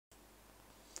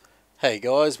Hey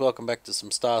guys, welcome back to some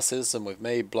Star Citizen with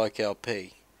me, Bloke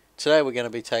LP. Today we're going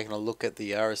to be taking a look at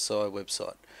the RSI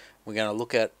website. We're going to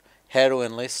look at how to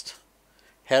enlist,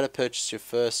 how to purchase your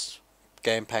first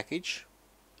game package,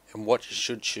 and what you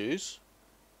should choose,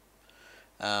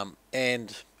 and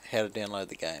how to download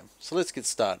the game. So let's get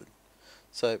started.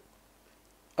 So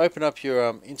open up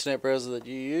your internet browser that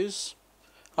you use.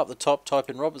 Up the top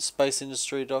type in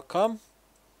robertspaceindustry.com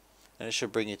and it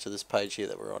should bring you to this page here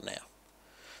that we're on now.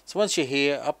 So once you're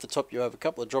here, up the top you have a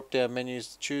couple of drop down menus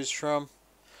to choose from.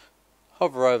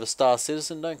 Hover over Star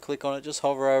Citizen, don't click on it, just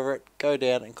hover over it, go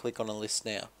down and click on Enlist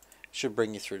now. It should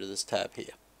bring you through to this tab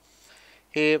here.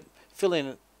 Here, fill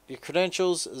in your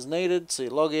credentials as needed, so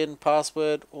your login,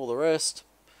 password, all the rest.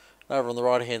 And over on the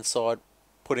right hand side,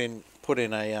 put in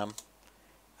a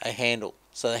handle.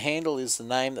 So the handle is the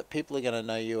name that people are going to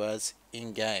know you as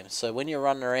in game. So when you're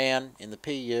running around in the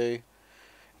PU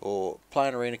or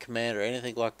playing Arena Command or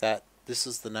anything like that, this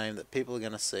is the name that people are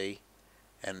going to see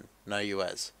and know you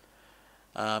as.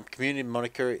 Community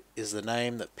moniker is the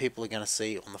name that people are going to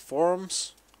see on the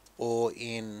forums or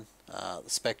in the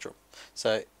Spectrum.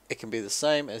 So it can be the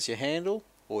same as your handle,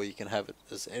 or you can have it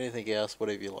as anything else,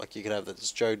 whatever you like. You can have it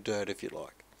as Joe Dirt if you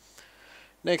like.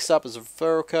 Next up is a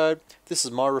referral code. This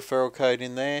is my referral code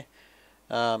in there.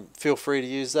 Feel free to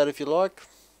use that if you like.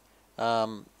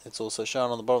 It's also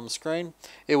shown on the bottom of the screen.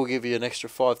 It will give you an extra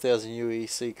 5,000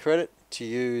 UEC credit to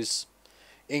use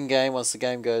in-game once the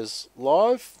game goes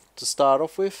live to start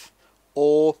off with,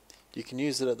 or you can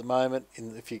use it at the moment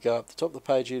if you go up the top of the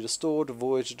page here to store, to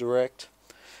Voyager Direct,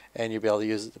 and you'll be able to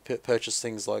use it to purchase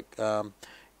things like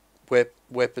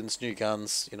weapons, new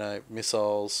guns,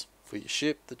 missiles for your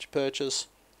ship that you purchase,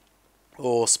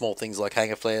 or small things like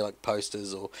hanger flare, like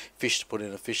posters, or fish to put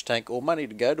in a fish tank, or money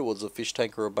to go towards a fish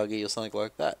tank or a buggy or something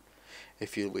like that,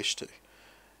 if you wish to.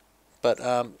 But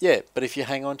but if you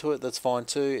hang on to it, that's fine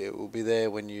too. It will be there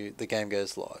when the game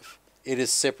goes live. It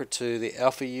is separate to the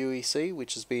Alpha UEC,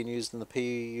 which is being used in the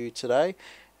PU today.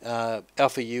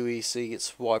 Alpha UEC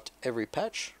gets wiped every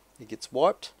patch. It gets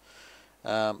wiped.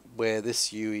 Where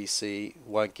this UEC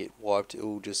won't get wiped, it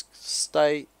will just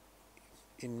stay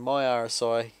in my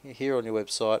RSI here on your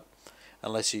website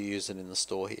unless you use it in the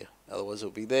store here. Otherwise it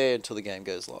will be there until the game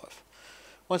goes live.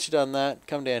 Once you've done that,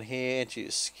 come down here, enter your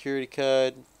security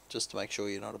code just to make sure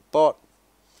you're not a bot,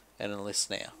 and enlist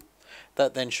now.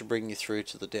 That then should bring you through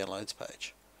to the downloads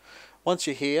page. Once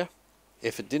you're here,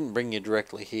 if it didn't bring you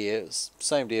directly here,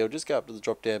 same deal, just go up to the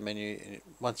drop down menu, and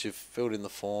once you've filled in the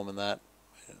form and that,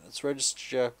 it's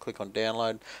register, click on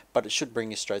download, but it should bring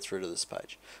you straight through to this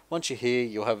page. Once you're here,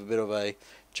 you'll have a bit of a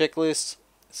checklist.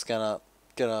 It's gonna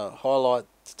highlight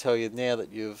to tell you now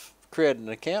that you've created an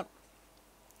account.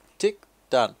 Tick,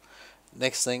 done.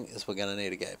 Next thing is we're gonna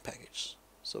need a game package.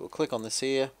 So we'll click on this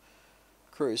here,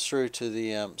 cruise through to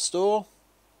the store.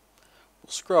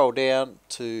 We'll scroll down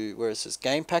to where it says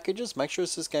game packages. Make sure it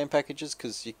says game packages,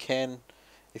 because you can,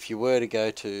 if you were to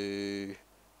go to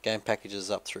game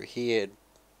packages up through here,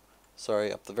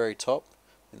 up the very top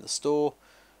in the store,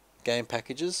 game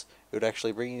packages, it would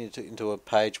actually bring you into a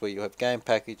page where you have game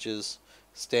packages,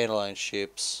 standalone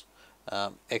ships,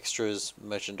 extras,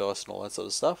 merchandise and all that sort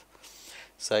of stuff.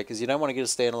 So because you don't want to get a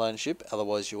standalone ship,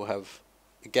 otherwise you'll have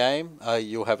a game,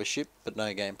 you'll have a ship but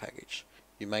no game package.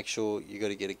 You make sure you got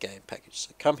to get a game package.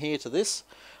 So come here to this,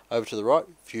 over to the right,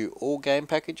 view all game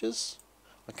packages.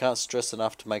 I can't stress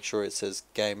enough to make sure it says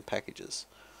game packages.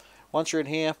 Once you're in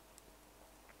here,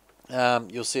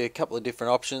 you'll see a couple of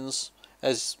different options.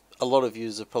 As a lot of you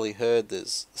have probably heard,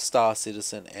 there's Star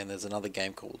Citizen and there's another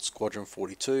game called Squadron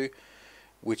 42,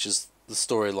 which is the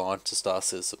storyline to Star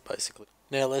Citizen basically.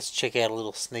 Now let's check out a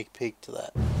little sneak peek to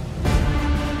that.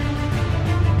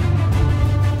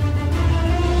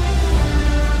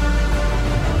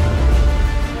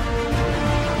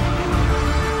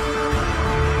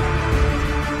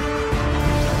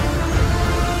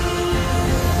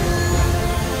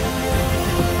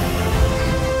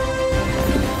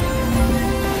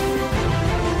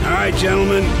 Alright,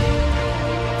 gentlemen,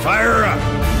 fire up!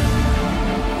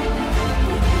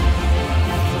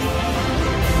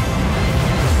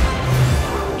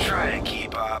 Try to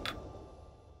keep up.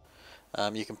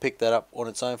 You can pick that up on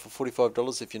its own for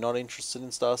 $45 if you're not interested in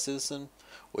Star Citizen,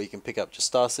 or you can pick up just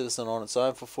Star Citizen on its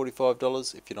own for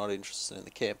 $45 if you're not interested in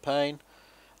the campaign.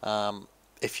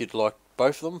 If you'd like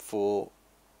both of them for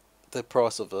the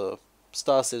price of a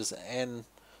Star Citizen and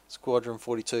Squadron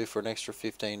 42 for an extra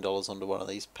 $15 onto one of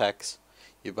these packs,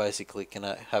 you basically can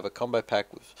have a combo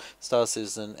pack with Star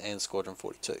Citizen and Squadron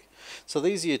 42. So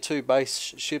these are your two base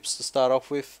ships to start off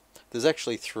with. There's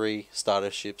actually 3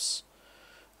 starter ships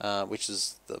which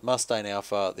is the Mustang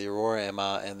Alpha, the Aurora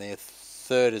MR, and their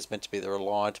third is meant to be the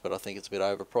Reliant, but I think it's a bit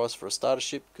overpriced for a starter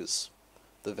ship because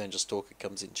the Avenger Stalker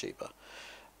comes in cheaper.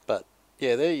 But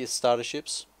yeah, they're your starter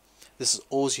ships. This is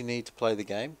all you need to play the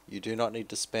game. You do not need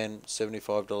to spend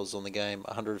 $75 on the game,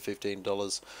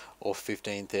 $115 or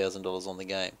 $15,000 on the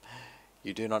game.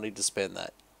 You do not need to spend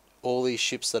that. All these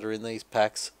ships that are in these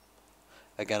packs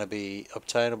are going to be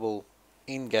obtainable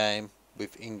in-game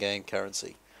with in-game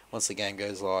currency once the game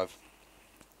goes live.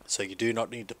 So you do not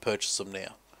need to purchase them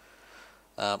now.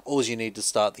 All you need to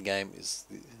start the game is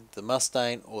the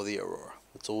Mustang or the Aurora.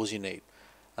 That's all you need.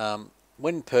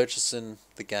 When purchasing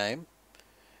the game,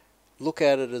 look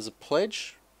at it as a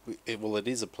pledge. Well, it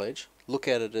is a pledge. Look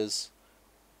at it as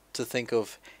to think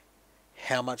of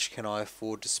how much can I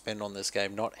afford to spend on this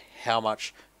game, not how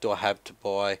much do I have to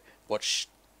buy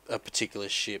a particular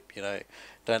ship. You know,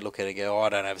 don't look at it and go, oh, I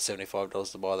don't have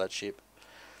 $75 to buy that ship.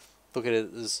 Look at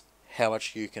it as how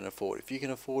much you can afford. If you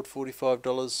can afford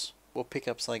 $45, well, pick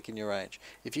up something in your range.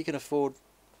 If you can afford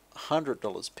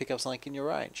 $100, pick up something in your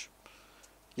range.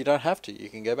 You don't have to. You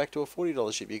can go back to a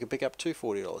 $40 ship. You can pick up two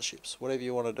 $40 ships. Whatever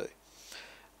you want to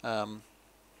do.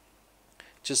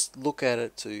 Just look at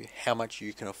it to how much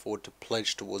you can afford to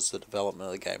pledge towards the development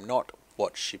of the game, not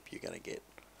what ship you're going to get.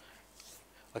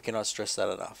 I cannot stress that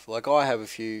enough. Like, I have a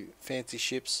few fancy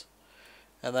ships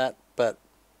and that, but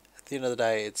at the end of the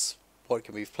day, it's what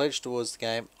can be pledged towards the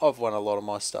game. I've won a lot of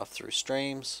my stuff through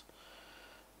streams.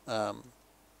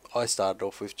 I started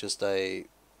off with just they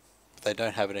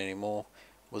don't have it anymore,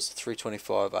 was the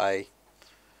 325A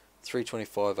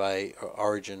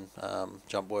Origin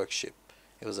jump work ship.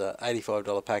 It was a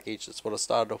 $85 package. That's what I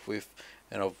started off with,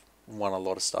 and I've won a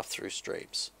lot of stuff through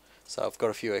streams. So I've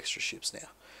got a few extra ships now.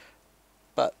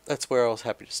 But that's where I was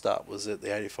happy to start, was at the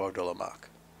 $85 mark.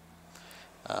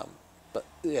 But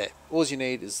yeah, all you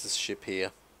need is this ship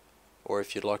here, or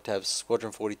if you'd like to have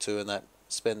Squadron 42 and that,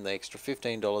 spend the extra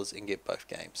 $15 and get both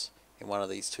games in one of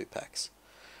these two packs.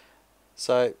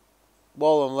 So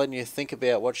while I'm letting you think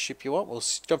about what ship you want, we'll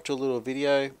jump to a little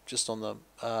video just on the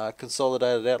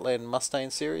Consolidated Outland Mustang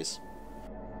series.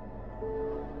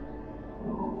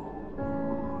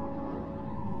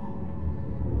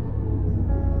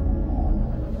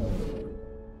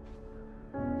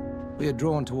 We are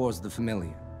drawn towards the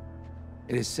familiar.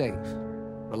 It is safe,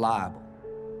 reliable,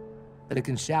 but it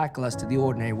can shackle us to the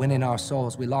ordinary when in our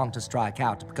souls we long to strike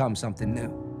out to become something new.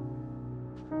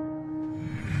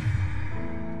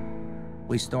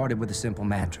 We started with a simple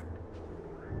mantra.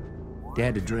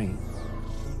 Dare to dream.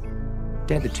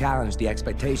 Dare to challenge the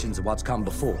expectations of what's come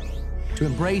before. To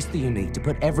embrace the unique, to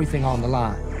put everything on the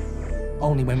line.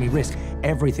 Only when we risk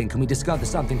everything can we discover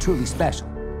something truly special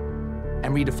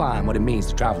and redefine what it means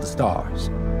to travel the stars.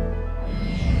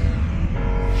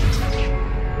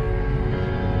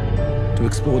 To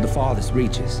explore the farthest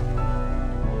reaches.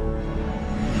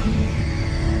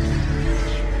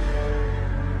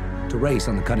 To race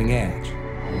on the cutting edge.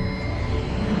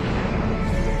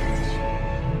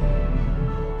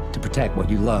 To protect what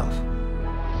you love.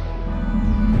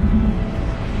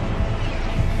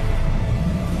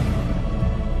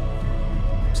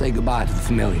 Say goodbye to the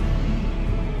familiar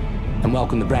and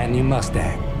welcome the brand new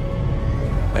Mustang,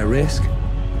 where risk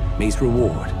meets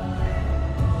reward.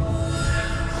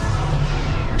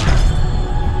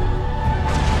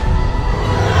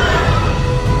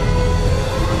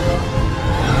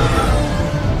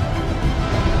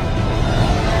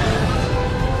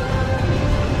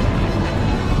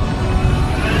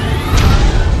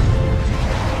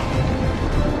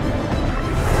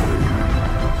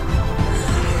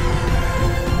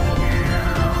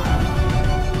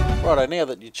 Righto, now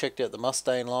that you checked out the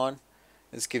Mustang line,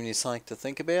 it's given you something to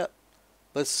think about.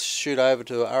 Let's shoot over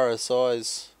to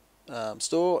RSI's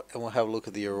store and we'll have a look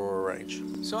at the Aurora range.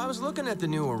 So I was looking at the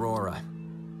new Aurora,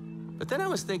 but then I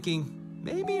was thinking,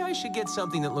 maybe I should get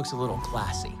something that looks a little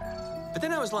classy. But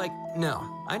then I was like,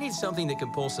 no, I need something that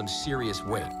can pull some serious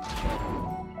weight.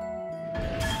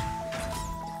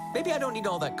 Maybe I don't need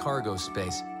all that cargo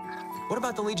space. What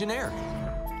about the Legionnaire?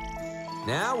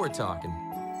 Now we're talking.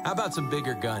 How about some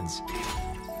bigger guns?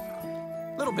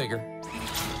 Little bigger.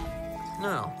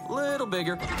 No, little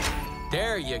bigger.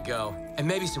 There you go. And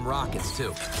maybe some rockets,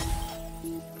 too.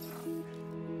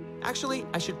 Actually,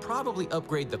 I should probably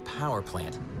upgrade the power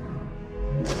plant.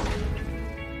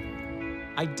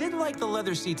 I did like the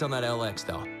leather seats on that LX,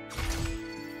 though.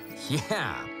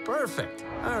 Yeah, perfect.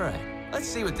 All right, let's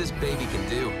see what this baby can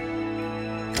do.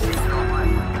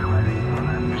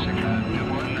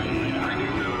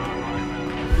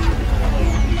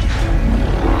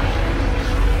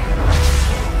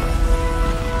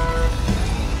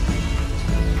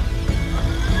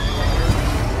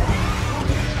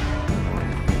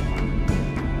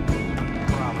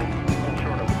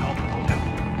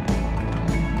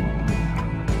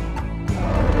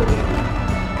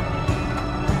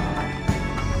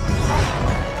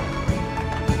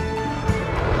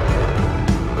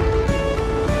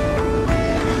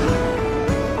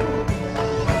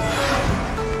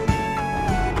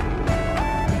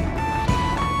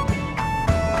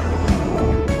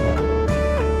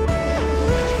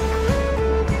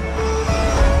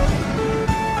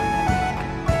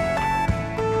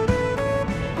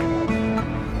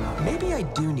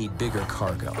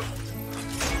 cargo.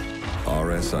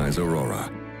 RSI's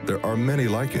Aurora. There are many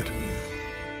like it,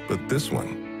 but this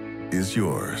one is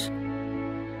yours.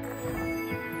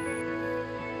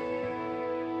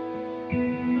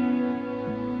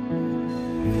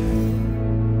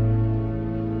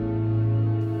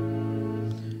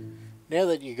 Now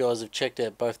that you guys have checked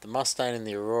out both the Mustang and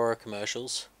the Aurora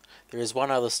commercials, there is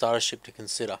one other starter ship to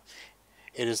consider.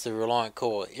 It is the Reliant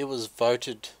Core. It was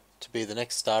voted to be the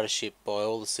next starter ship by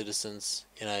all the citizens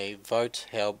in a vote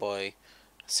held by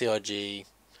CIG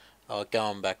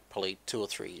going back probably 2 or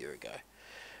 3 years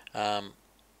ago.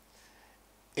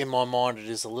 In my mind, it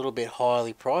is a little bit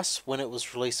highly priced. When it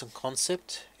was released on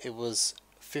concept, it was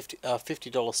 $50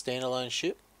 standalone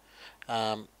ship.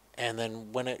 And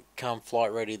then when it come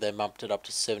flight ready, they bumped it up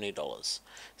to $70.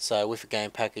 So with a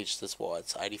game package, that's why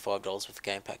it's $85 with a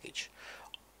game package.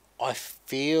 I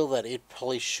feel that it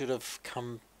probably should have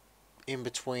come in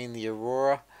between the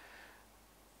Aurora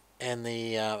and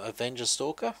the Avenger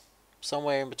Stalker,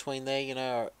 somewhere in between there. You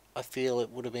know, I feel it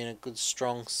would have been a good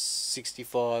strong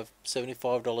 $65,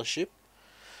 $75 ship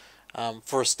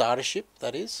for a starter ship,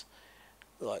 that is.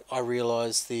 Like, I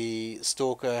realise the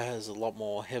Stalker has a lot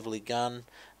more heavily gun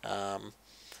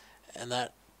and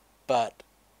that, but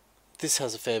this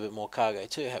has a fair bit more cargo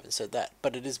too, having said that.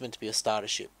 But it is meant to be a starter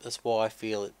ship. That's why I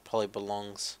feel it probably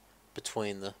belongs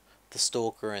between the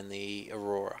Stalker and the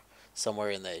Aurora, somewhere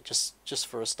in there, just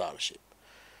for a starter ship.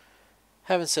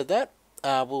 Having said that,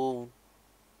 we'll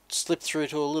slip through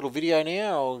to a little video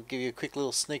now. I'll give you a quick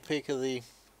little sneak peek of the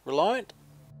Reliant.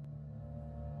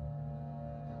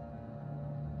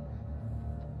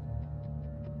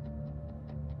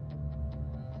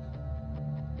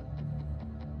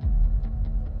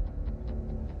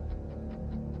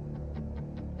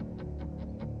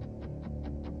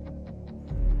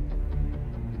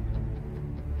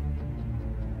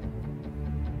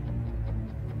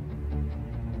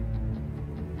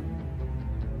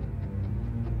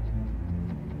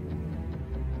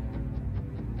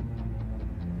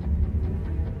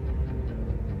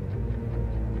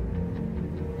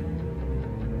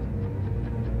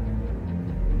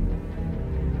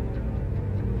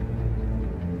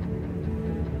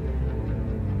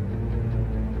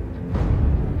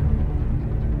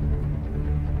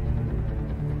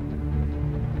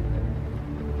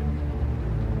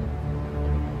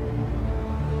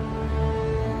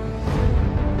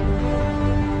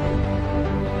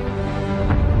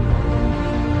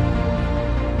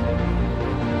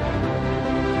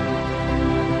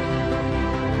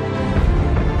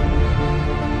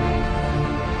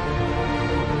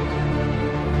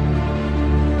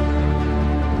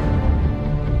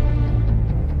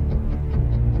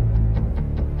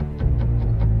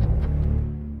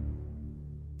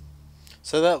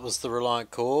 So that was the Reliant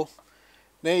Core.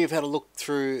 Now you've had a look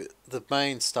through the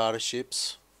main starter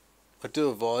ships. I do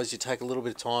advise you take a little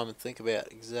bit of time and think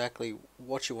about exactly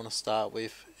what you want to start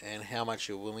with and how much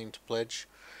you're willing to pledge.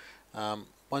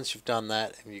 Once you've done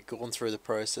that and you've gone through the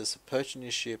process of purchasing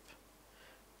your ship,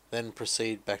 then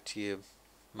proceed back to your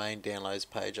main downloads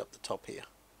page up the top here.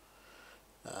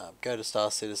 Go to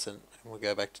Star Citizen and we'll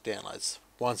go back to downloads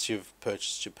once you've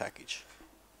purchased your package.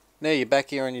 Now you're back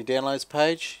here on your downloads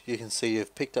page. You can see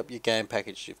you've picked up your game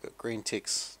package. You've got green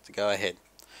ticks to go ahead.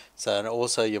 So, and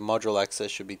also your module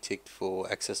access should be ticked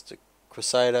for access to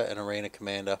Crusader and Arena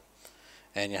Commander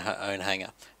and your own hangar,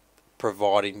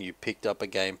 providing you picked up a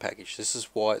game package. This is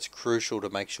why it's crucial to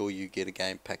make sure you get a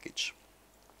game package.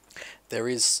 There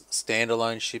is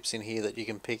standalone ships in here that you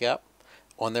can pick up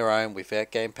on their own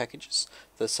without game packages.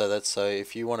 So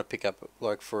if you want to pick up,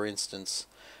 like for instance,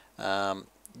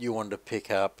 you wanted to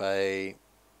pick up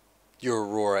your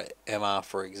Aurora MR,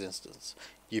 for instance,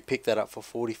 you pick that up for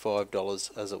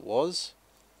 $45 as it was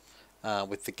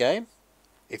with the game.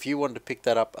 If you wanted to pick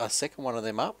that up, a second one of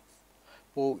them up,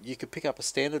 well, you could pick up a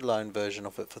standalone version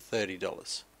of it for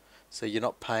 $30. So you're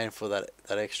not paying for that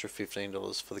extra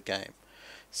 $15 for the game.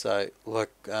 So,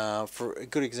 like, for a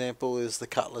good example is the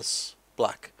Cutlass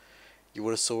Black. You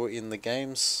would have saw it in the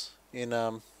games in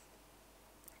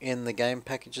the game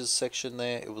packages section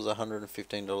there. It was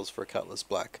 $115 for a Cutlass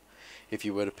Black. If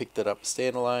you were to pick that up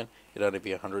standalone, it'd only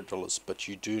be $100, but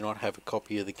you do not have a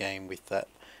copy of the game with that.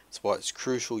 That's why it's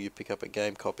crucial you pick up a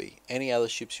game copy. Any other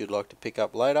ships you'd like to pick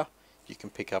up later, you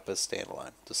can pick up as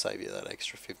standalone to save you that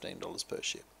extra $15 per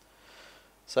ship.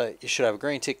 So you should have a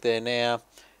green tick there now.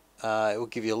 It will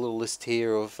give you a little list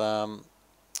here of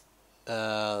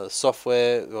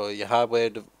software or your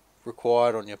hardware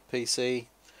required on your PC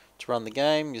to run the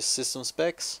game, your system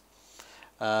specs.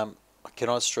 I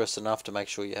cannot stress enough to make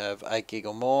sure you have 8 gig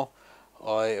or more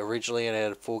I originally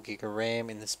had 4 gig of RAM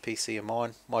in this PC of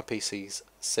mine. My PC's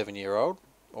 7-year-old,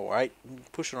 or 8,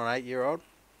 pushing on 8-year-old,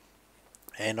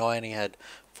 and I only had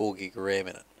 4 gig of RAM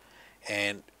in it,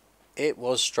 and it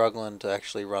was struggling to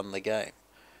actually run the game.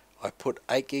 I put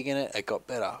 8 gig in it, it got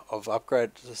better. I've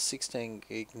upgraded to 16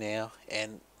 gig now,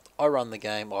 and I run the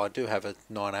game. I do have a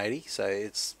 980, so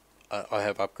it's I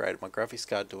have upgraded my graphics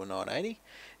card to a 980,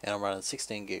 and I'm running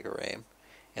 16 gig of RAM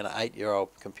in an 8-year-old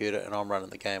computer, and I'm running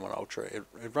the game on Ultra. It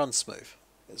runs smooth.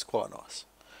 It's quite nice.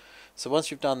 So once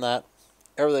you've done that,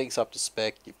 everything's up to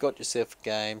spec. You've got yourself a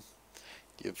game.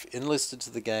 You've enlisted to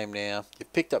the game now.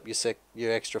 You've picked up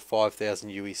your extra 5,000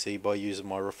 UEC by using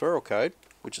my referral code,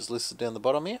 which is listed down the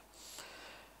bottom here.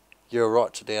 You're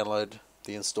right to download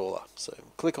the installer. So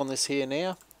click on this here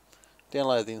now.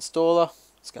 Download the installer.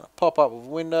 It's going to pop up with a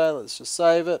window. Let's just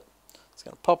save it. It's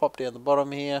going to pop up down the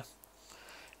bottom here.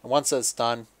 And once that's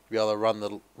done, you'll be able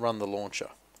to run the launcher.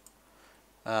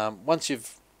 Once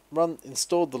you've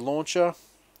installed the launcher,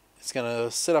 it's going to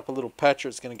set up a little patcher.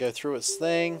 It's going to go through its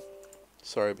thing.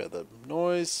 Sorry about the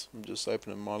noise. I'm just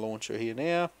opening my launcher here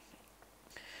now.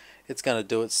 It's going to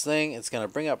do its thing. It's going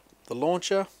to bring up the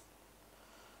launcher.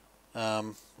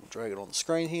 I'll drag it on the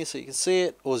screen here so you can see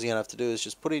it. All you're going to have to do is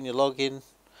just put in your login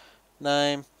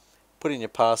name, put in your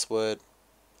password,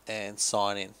 and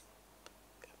sign in.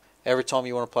 Every time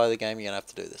you want to play the game, you're going to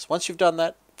have to do this. Once you've done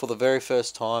that for the very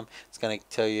first time, it's going to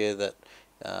tell you that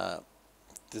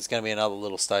there's going to be another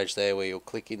little stage there where you'll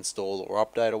click install or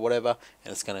update or whatever,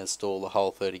 and it's going to install the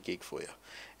whole 30 gig for you.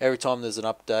 Every time there's an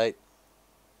update,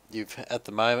 at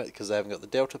the moment, because they haven't got the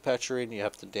Delta patcher in, you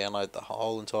have to download the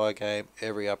whole entire game,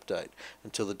 every update,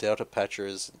 until the Delta patcher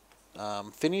is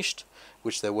finished,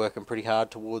 which they're working pretty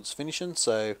hard towards finishing,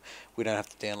 so we don't have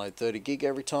to download 30 gig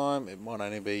every time. It might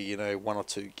only be 1 or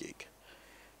 2 gig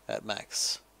at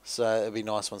max. So it'd be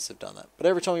nice once they've done that. But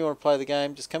every time you want to play the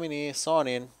game, just come in here, sign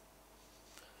in,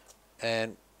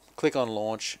 and click on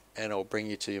launch, and it'll bring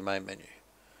you to your main menu.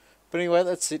 But anyway,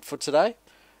 that's it for today.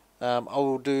 I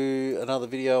will do another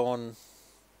video on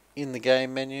in the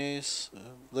game menus,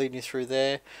 leading you through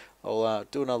there. I'll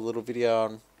do another little video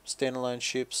on standalone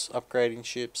ships, upgrading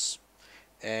ships,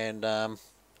 and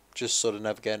just sort of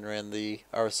navigating around the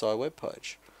RSI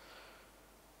webpage.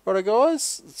 Righto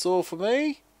guys, that's all for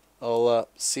me. I'll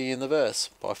see you in the verse.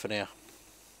 Bye for now.